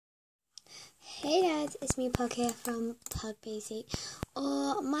Hey guys, it's me Pug here from Pug Basic,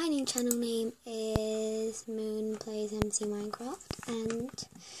 or my new channel name is Moon Plays MC Minecraft, and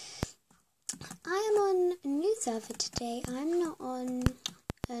I am on a new server today. I'm not on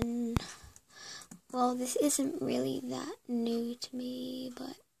well, this isn't really that new to me,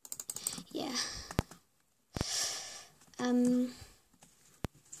 but yeah.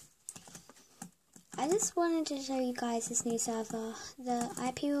 I just wanted to show you guys this new server. The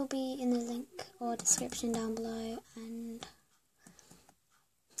IP will be in the link or description down below, and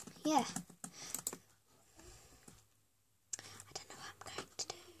yeah. I don't know what I'm going to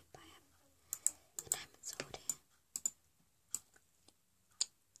do, but I have a diamond sword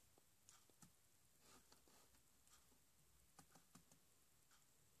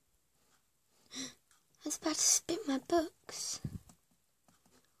here. I was about to spit my books.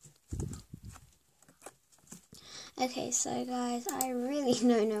 Okay, so guys, I really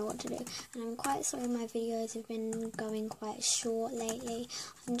don't know what to do, and I'm quite sorry my videos have been going quite short lately.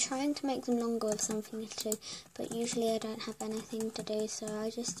 I'm trying to make them longer with something to do, but usually I don't have anything to do, so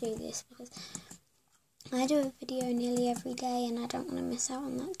I just do this because I do a video nearly every day and I don't want to miss out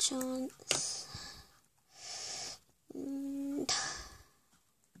on that chance.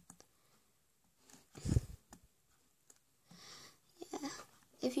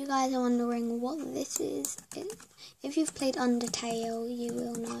 If you guys are wondering what this is, if you've played Undertale, you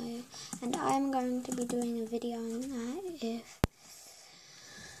will know. And I'm going to be doing a video on that if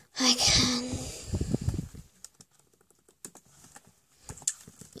I can.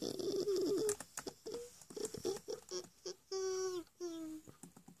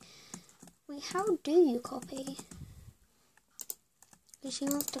 Wait, how do you copy? Because she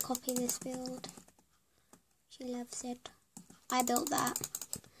wants to copy this build. She loves it. I built that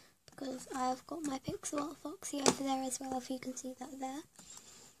because I've got my pixel art foxy over there as well, if you can see that there.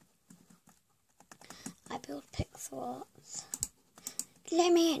 I build pixel arts.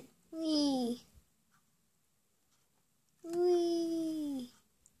 Let me in. Wee. Wee.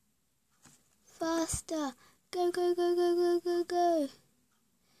 Faster. Go, go, go, go, go, go, go.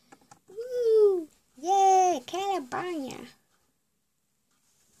 Woo. Yay, California.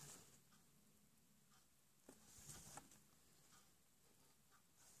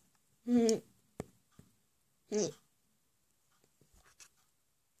 I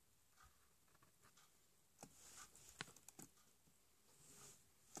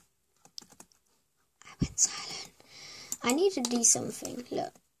went silent. I need to do something.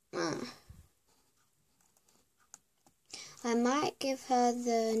 Look. I might give her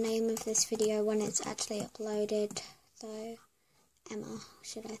the name of this video when it's actually uploaded. So, Emma,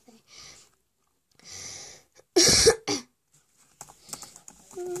 should I say.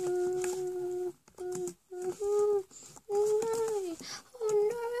 Oh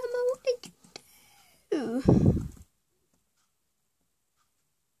no, Emma, what did you do?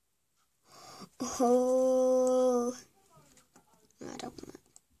 Oh, I don't want it.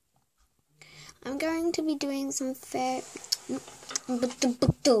 I'm going to be doing some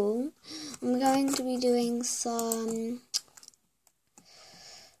I'm going to be doing some,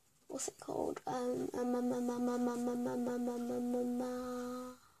 what's it called?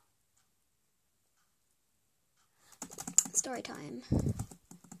 Story time.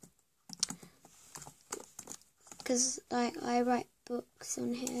 Because like I write books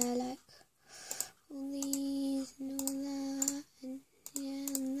on here, like all these and all that, and yeah,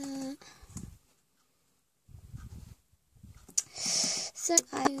 and that. So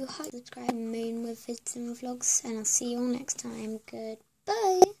I hope you subscribe Moon with Vids and vlogs, and I'll see you all next time. Goodbye.